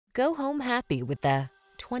Go home happy with the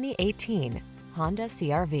 2018 Honda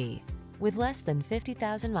CR-V. With less than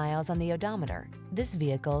 50,000 miles on the odometer, this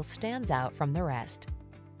vehicle stands out from the rest.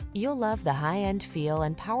 You'll love the high-end feel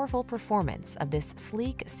and powerful performance of this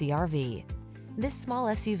sleek CR-V. This small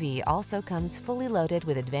SUV also comes fully loaded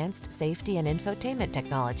with advanced safety and infotainment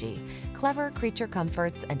technology, clever creature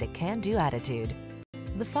comforts, and a can-do attitude.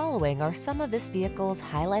 The following are some of this vehicle's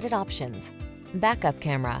highlighted options: backup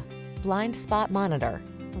camera, blind spot monitor.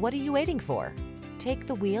 What are you waiting for? Take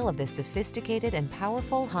the wheel of this sophisticated and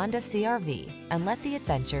powerful Honda CR-V and let the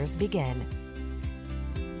adventures begin.